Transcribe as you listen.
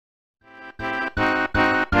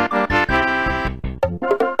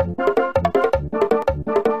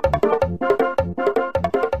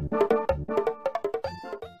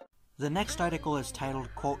The next article is titled,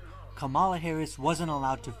 quote, Kamala Harris wasn't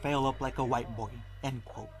allowed to fail up like a white boy, end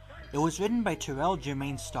quote. It was written by Terrell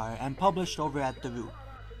Jermaine Starr and published over at The Root.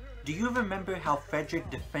 Do you remember how Frederick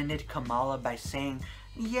defended Kamala by saying,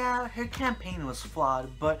 yeah, her campaign was flawed,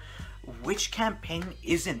 but which campaign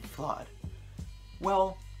isn't flawed?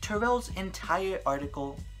 Well, Terrell's entire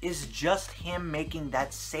article is just him making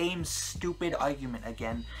that same stupid argument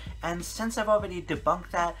again, and since I've already debunked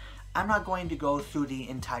that, I'm not going to go through the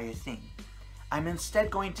entire thing. I'm instead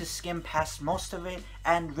going to skim past most of it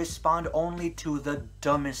and respond only to the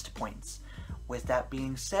dumbest points. With that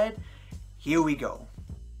being said, here we go.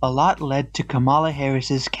 A lot led to Kamala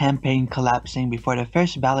Harris's campaign collapsing before the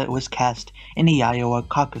first ballot was cast in the Iowa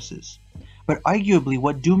caucuses. But arguably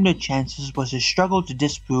what doomed her chances was her struggle to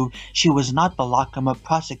disprove she was not the lock-em-up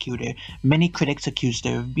prosecutor many critics accused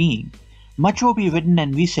her of being. Much will be written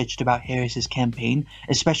and researched about Harris's campaign,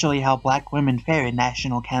 especially how black women fare in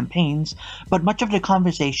national campaigns, but much of the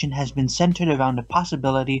conversation has been centered around the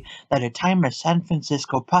possibility that her time as San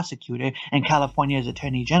Francisco prosecutor and California's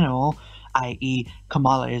attorney general, i.e.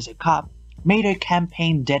 Kamala is a cop, made her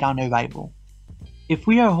campaign dead on arrival. If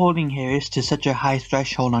we are holding Harris to such a high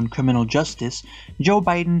threshold on criminal justice, Joe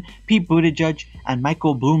Biden, Pete Buttigieg, and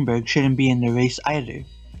Michael Bloomberg shouldn't be in the race either.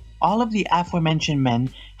 All of the aforementioned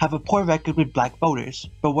men have a poor record with black voters,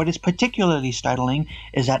 but what is particularly startling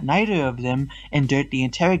is that neither of them endured the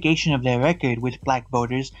interrogation of their record with black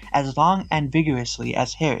voters as long and vigorously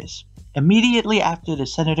as Harris. Immediately after the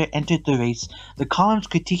senator entered the race, the columns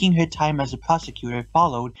critiquing her time as a prosecutor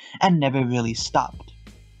followed and never really stopped.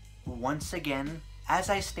 Once again, as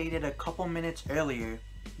I stated a couple minutes earlier,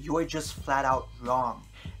 you're just flat out wrong.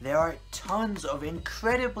 There are tons of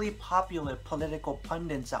incredibly popular political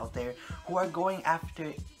pundits out there who are going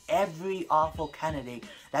after every awful candidate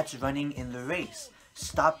that's running in the race.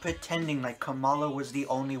 Stop pretending like Kamala was the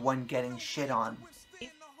only one getting shit on.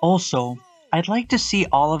 Also, I'd like to see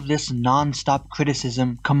all of this non-stop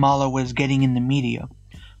criticism Kamala was getting in the media.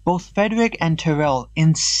 Both Frederick and Terrell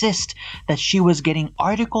insist that she was getting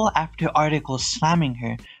article after article slamming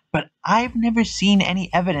her, but I've never seen any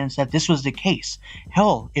evidence that this was the case.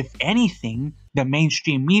 Hell, if anything, the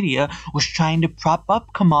mainstream media was trying to prop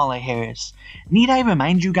up Kamala Harris. Need I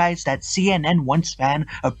remind you guys that CNN once ran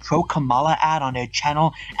a pro-Kamala ad on their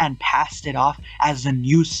channel and passed it off as a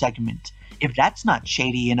news segment? If that's not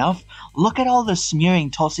shady enough, look at all the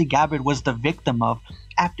smearing Tulsi Gabbard was the victim of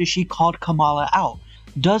after she called Kamala out.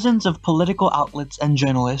 Dozens of political outlets and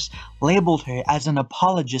journalists labeled her as an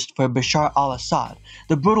apologist for Bashar al-Assad,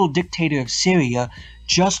 the brutal dictator of Syria,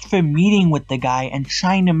 just for meeting with the guy and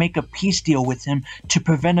trying to make a peace deal with him to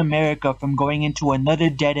prevent America from going into another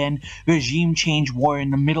dead-end regime change war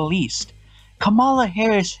in the Middle East. Kamala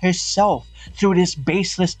Harris herself threw this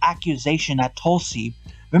baseless accusation at Tulsi.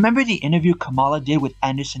 Remember the interview Kamala did with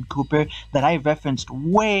Anderson Cooper that I referenced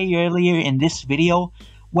way earlier in this video?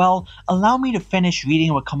 Well, allow me to finish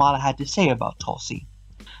reading what Kamala had to say about Tulsi.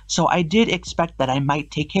 So I did expect that I might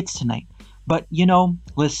take hits tonight, but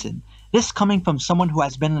listen, this coming from someone who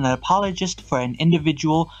has been an apologist for an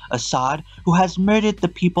individual, Assad, who has murdered the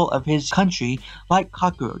people of his country like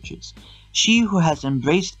cockroaches. She who has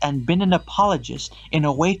embraced and been an apologist in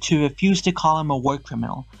a way to refuse to call him a war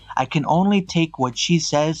criminal. I can only take what she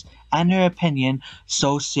says and her opinion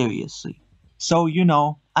so seriously. So,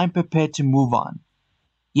 I'm prepared to move on.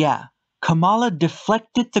 Yeah, Kamala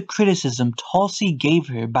deflected the criticism Tulsi gave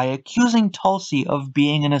her by accusing Tulsi of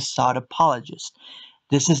being an Assad apologist.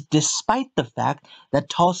 This is despite the fact that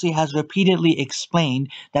Tulsi has repeatedly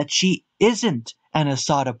explained that she isn't an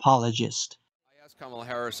Assad apologist. I asked Kamala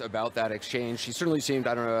Harris about that exchange. She certainly seemed,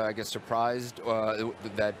 surprised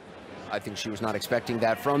that I think she was not expecting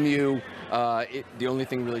that from you. The only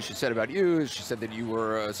thing really she said about you is she said that you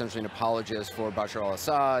were essentially an apologist for Bashar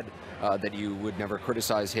al-Assad, that you would never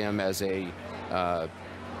criticize him as a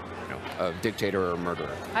dictator or a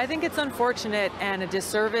murderer. I think it's unfortunate and a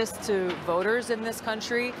disservice to voters in this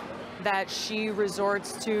country that she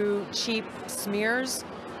resorts to cheap smears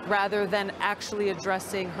rather than actually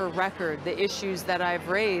addressing her record, the issues that I've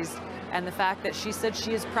raised, and the fact that she said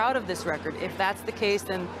she is proud of this record. If that's the case,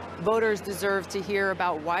 then voters deserve to hear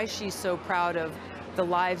about why she's so proud of the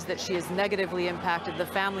lives that she has negatively impacted, the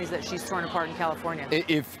families that she's torn apart in California.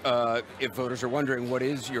 If voters are wondering what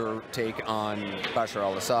is your take on Bashar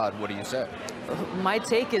al-Assad, what do you say? My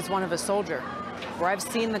take is one of a soldier, where I've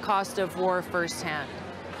seen the cost of war firsthand.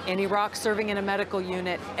 In Iraq, serving in a medical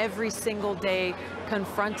unit every single day,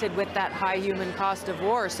 confronted with that high human cost of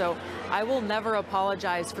war. So I will never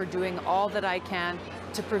apologize for doing all that I can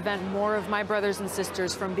to prevent more of my brothers and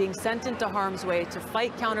sisters from being sent into harm's way to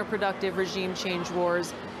fight counterproductive regime change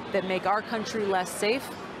wars that make our country less safe,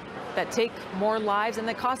 that take more lives, and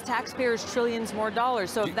that cost taxpayers trillions more dollars.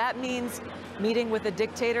 So if that means meeting with a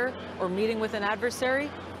dictator or meeting with an adversary,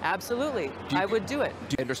 absolutely, I would do it.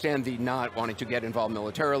 Do you understand the not wanting to get involved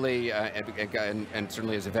militarily, and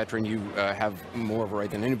certainly as a veteran, you have more of a right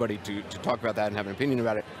than anybody to talk about that and have an opinion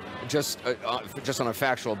about it. Just on a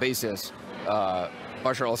factual basis,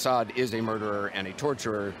 Bashar al-Assad is a murderer and a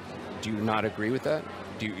torturer. Do you not agree with that?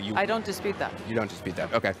 I don't dispute that. You don't dispute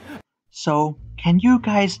that, okay. So, can you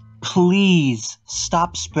guys please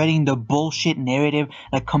stop spreading the bullshit narrative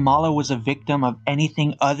that Kamala was a victim of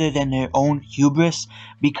anything other than her own hubris?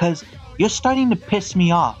 Because you're starting to piss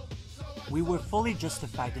me off. We were fully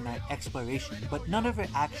justified in our exploration, but none of her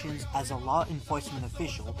actions as a law enforcement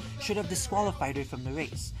official should have disqualified her from the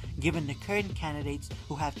race, given the current candidates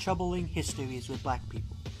who have troubling histories with black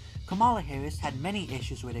people. Kamala Harris had many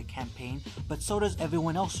issues with her campaign, but so does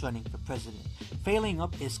everyone else running for president. Failing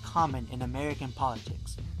up is common in American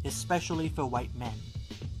politics, especially for white men.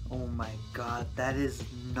 Oh my god, that is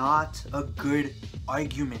not a good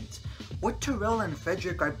argument. What Terrell and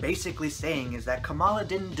Frederick are basically saying is that Kamala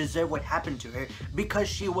didn't deserve what happened to her because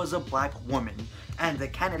she was a black woman, and the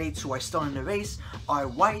candidates who are still in the race are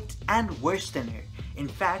white and worse than her. In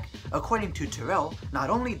fact, according to Terrell, not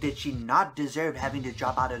only did she not deserve having to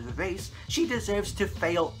drop out of the race, she deserves to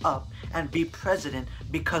fail up and be president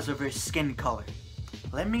because of her skin color.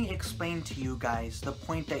 Let me explain to you guys the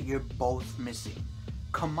point that you're both missing.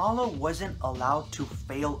 Kamala wasn't allowed to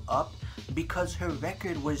fail up because her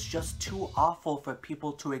record was just too awful for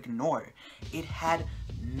people to ignore. It had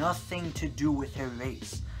nothing to do with her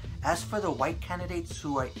race. As for the white candidates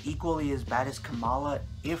who are equally as bad as Kamala,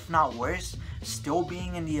 if not worse, still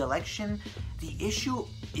being in the election, the issue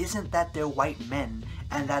isn't that they're white men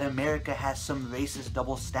and that America has some racist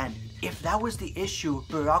double standard. If that was the issue,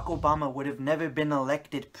 Barack Obama would have never been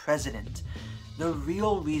elected president. The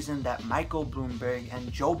real reason that Michael Bloomberg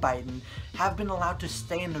and Joe Biden have been allowed to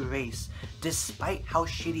stay in the race, despite how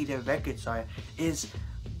shitty their records are, is,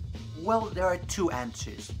 well, there are two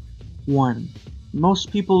answers. 1.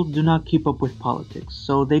 Most people do not keep up with politics,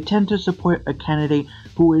 so they tend to support a candidate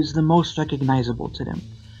who is the most recognizable to them.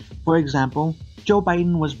 For example, Joe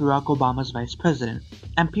Biden was Barack Obama's vice president,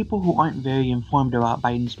 and people who aren't very informed about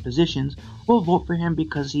Biden's positions will vote for him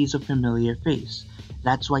because he's a familiar face.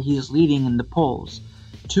 That's why he is leading in the polls.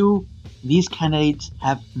 2. These candidates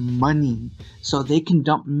have money, so they can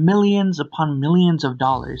dump millions upon millions of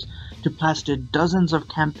dollars to plaster dozens of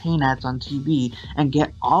campaign ads on TV and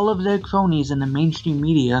get all of their cronies in the mainstream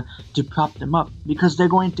media to prop them up because they're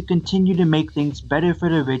going to continue to make things better for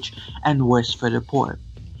the rich and worse for the poor.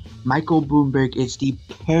 Michael Bloomberg is the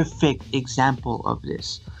perfect example of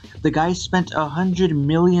this. The guy spent $100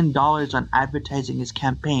 million on advertising his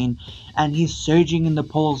campaign, and he's surging in the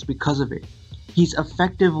polls because of it. He's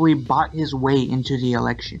effectively bought his way into the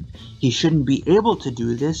election. He shouldn't be able to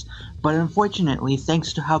do this, but unfortunately,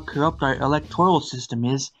 thanks to how corrupt our electoral system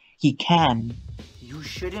is, he can. You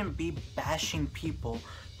shouldn't be bashing people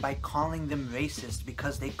by calling them racist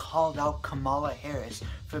because they called out Kamala Harris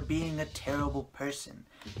for being a terrible person.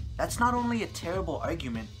 That's not only a terrible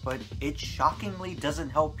argument, but it shockingly doesn't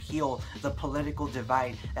help heal the political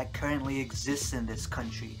divide that currently exists in this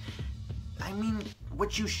country. I mean,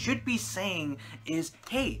 what you should be saying is,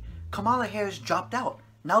 hey, Kamala Harris dropped out.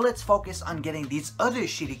 Now let's focus on getting these other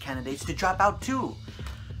shitty candidates to drop out too.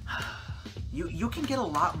 You can get a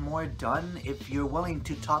lot more done if you're willing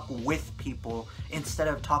to talk with people instead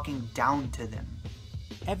of talking down to them.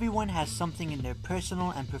 Everyone has something in their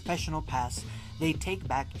personal and professional past they take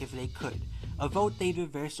back if they could. A vote they'd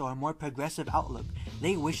reverse or a more progressive outlook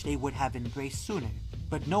they wish they would have embraced sooner.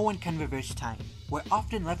 But no one can reverse time. We're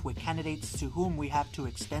often left with candidates to whom we have to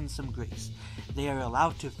extend some grace. They are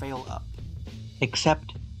allowed to fail up.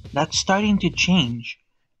 Except, that's starting to change.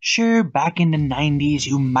 Sure, back in the 90s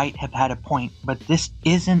you might have had a point, but this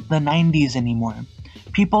isn't the 90s anymore.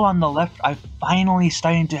 People on the left are finally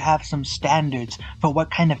starting to have some standards for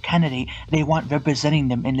what kind of candidate they want representing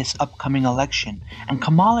them in this upcoming election. And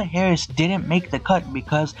Kamala Harris didn't make the cut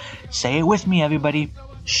because, say it with me everybody,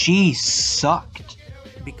 she sucked.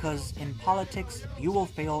 Because in politics, you will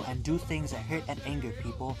fail and do things that hurt and anger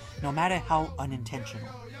people, no matter how unintentional.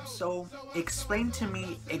 So, explain to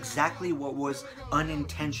me exactly what was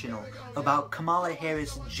unintentional about Kamala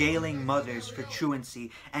Harris jailing mothers for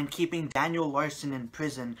truancy and keeping Daniel Larson in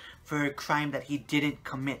prison for a crime that he didn't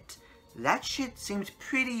commit. That shit seemed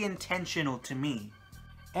pretty intentional to me.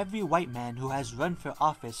 Every white man who has run for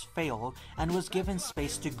office failed and was given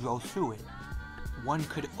space to grow through it. One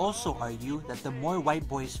could also argue that the more white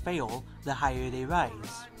boys fail, the higher they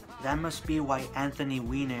rise. That must be why Anthony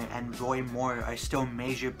Weiner and Roy Moore are still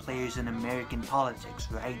major players in American politics,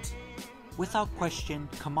 right? Without question,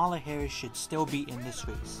 Kamala Harris should still be in this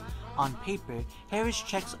race. On paper, Harris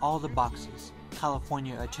checks all the boxes.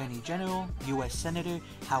 California Attorney General, US Senator,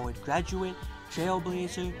 Howard graduate,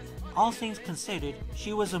 trailblazer. All things considered,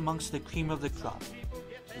 she was amongst the cream of the crop.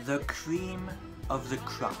 The cream of the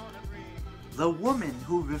crop. The woman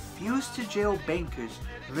who refused to jail bankers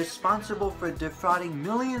responsible for defrauding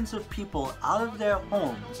millions of people out of their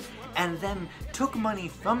homes and then took money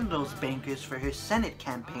from those bankers for her Senate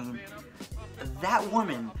campaign. That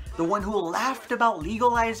woman, the one who laughed about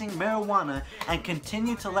legalizing marijuana and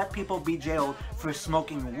continued to let people be jailed for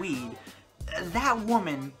smoking weed, that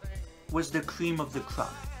woman was the cream of the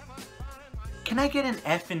crop. Can I get an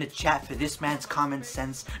F in the chat for this man's common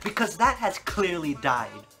sense? Because that has clearly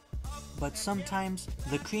died. But sometimes,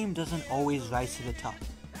 the cream doesn't always rise to the top,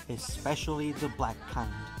 especially the black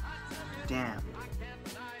kind. Damn.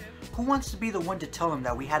 Who wants to be the one to tell him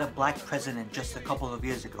that we had a black president just a couple of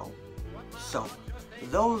years ago? So,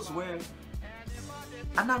 those were...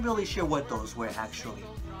 I'm not really sure what those were actually.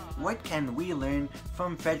 What can we learn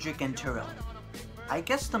from Frederick and Terrell? I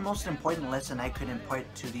guess the most important lesson I could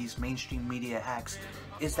impart to these mainstream media hacks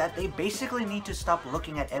is that they basically need to stop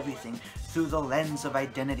looking at everything through the lens of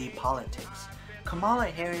identity politics. Kamala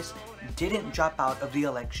Harris didn't drop out of the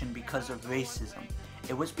election because of racism.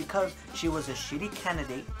 It was because she was a shitty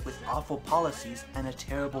candidate with awful policies and a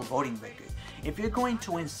terrible voting record. If you're going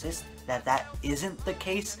to insist that that isn't the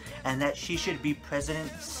case and that she should be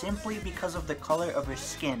president simply because of the color of her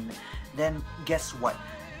skin, then guess what?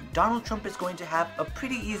 Donald Trump is going to have a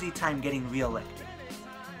pretty easy time getting re-elected.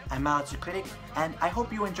 I'm Alex the Critic, and I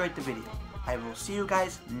hope you enjoyed the video. I will see you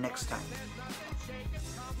guys next time.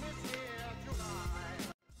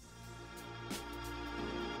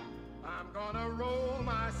 I'm gonna roll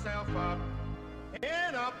myself up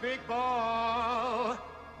in a big ball.